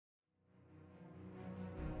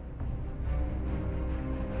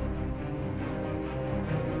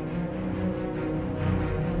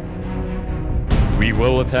We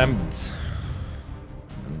will attempt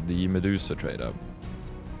the Medusa Tradeup.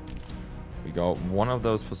 We got one of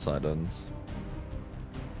those Poseidons.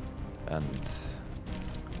 And...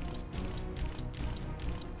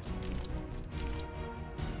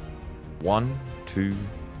 One, two,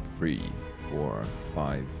 3, 4,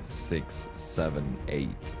 5, 6, 7, 8,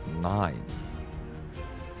 9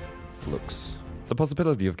 flux. The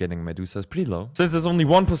possibility of getting Medusa is pretty low, since there's only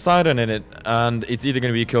one Poseidon in it, and it's either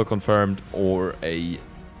going to be a kill confirmed or a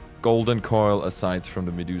golden coil aside from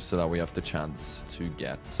the Medusa that we have the chance to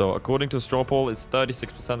get. So according to straw poll, it's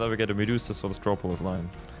 36% that we get a Medusa, so the straw poll is lying.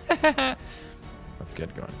 Let's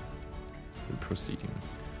get going. We're proceeding.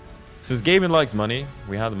 Since gaming likes money,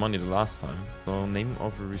 we had the money the last time. So name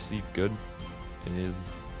of a received good is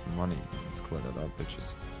money. Let's clear that up,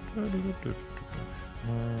 bitches.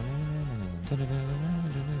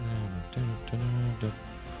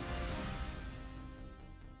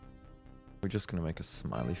 We're just gonna make a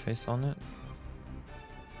smiley face on it.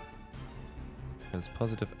 Because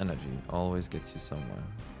positive energy always gets you somewhere.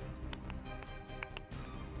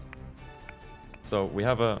 So we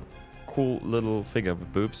have a cool little figure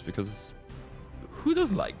with boobs, because who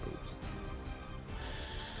doesn't like boobs?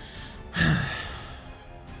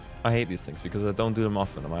 I hate these things because I don't do them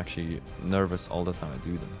often. I'm actually nervous all the time I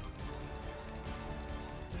do them.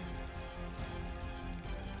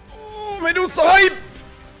 Oh, Medusa hype!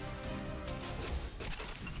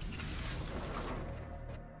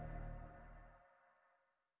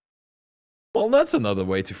 Well, that's another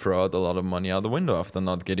way to throw out a lot of money out the window after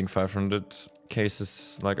not getting 500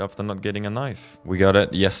 cases, like after not getting a knife. We got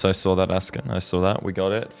it. Yes, I saw that, Asken. I saw that. We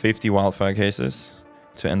got it. 50 wildfire cases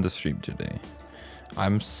to end the stream today.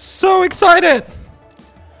 I'm so excited!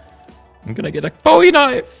 I'm gonna get a Bowie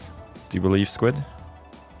knife! Do you believe, Squid?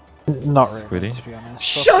 Not really, Squiddy? to be honest.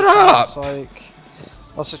 Shut up!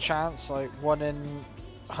 What's the chance? Like 1 in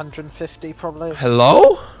 150 probably?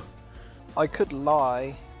 Hello? I could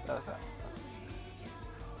lie.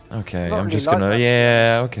 Okay, Not I'm really just like gonna... that, to be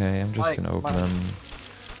Yeah, honest. okay, I'm just Like, gonna open like- them.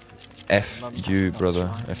 F you, That's brother.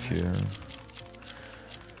 fine, F yeah.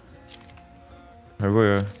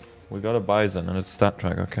 you. We got a bison and it's stat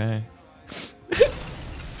track, okay?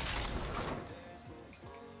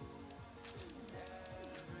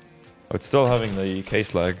 Oh, it's still having the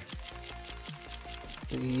case lag.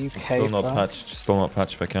 The UK. Still not fan. patched. Still not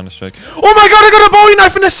patched by Counter-Strike. Oh my god, I got a Bowie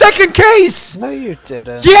knife in the second case! No, you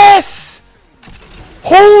didn't. Yes!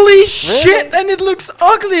 Holy shit! And it looks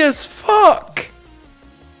ugly as fuck!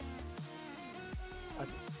 I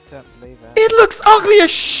don't believe it. It looks ugly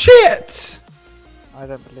as shit! I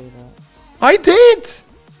don't believe it. I did!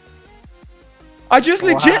 I just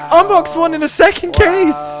legit unboxed one in the second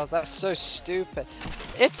case! Wow, that's so stupid.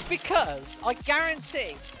 It's because I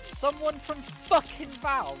guarantee someone from fucking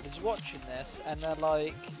Valve is watching this and they're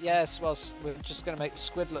like, yes, well, we're just gonna make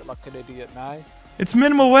Squid look like an idiot now. It's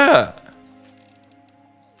minimal wear!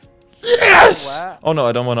 Yes! Where? Oh no,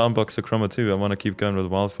 I don't want to unbox the Chroma 2. I want to keep going with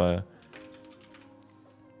Wildfire.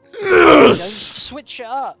 Don't switch it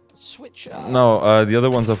up. Switch it up. No, the other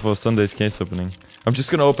ones are for Sunday's case opening. I'm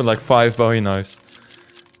just gonna open like 5 Bowie knives.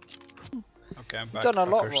 Okay, I'm back. Done a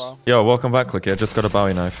lot fuckers. wrong. Yo, welcome back, Clicky. I just got a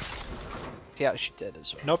Bowie knife. He actually did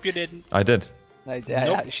as well. Nope, you didn't. I did. No,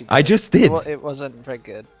 Nope. actually did. I just did. It wasn't very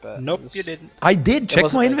good, but. Nope, it was, you didn't. I did. Check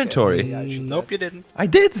wasn't my very good. inventory. Yeah, I actually Nope, did. you didn't. I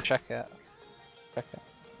did. Check it. Check it.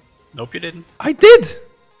 Nope, you didn't. I did.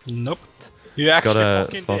 Nope. You actually Got a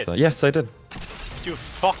fucking slaughter. did. Yes, I did. You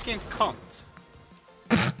fucking cunt.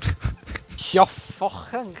 Ja,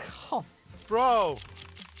 fucking cunt. Bro,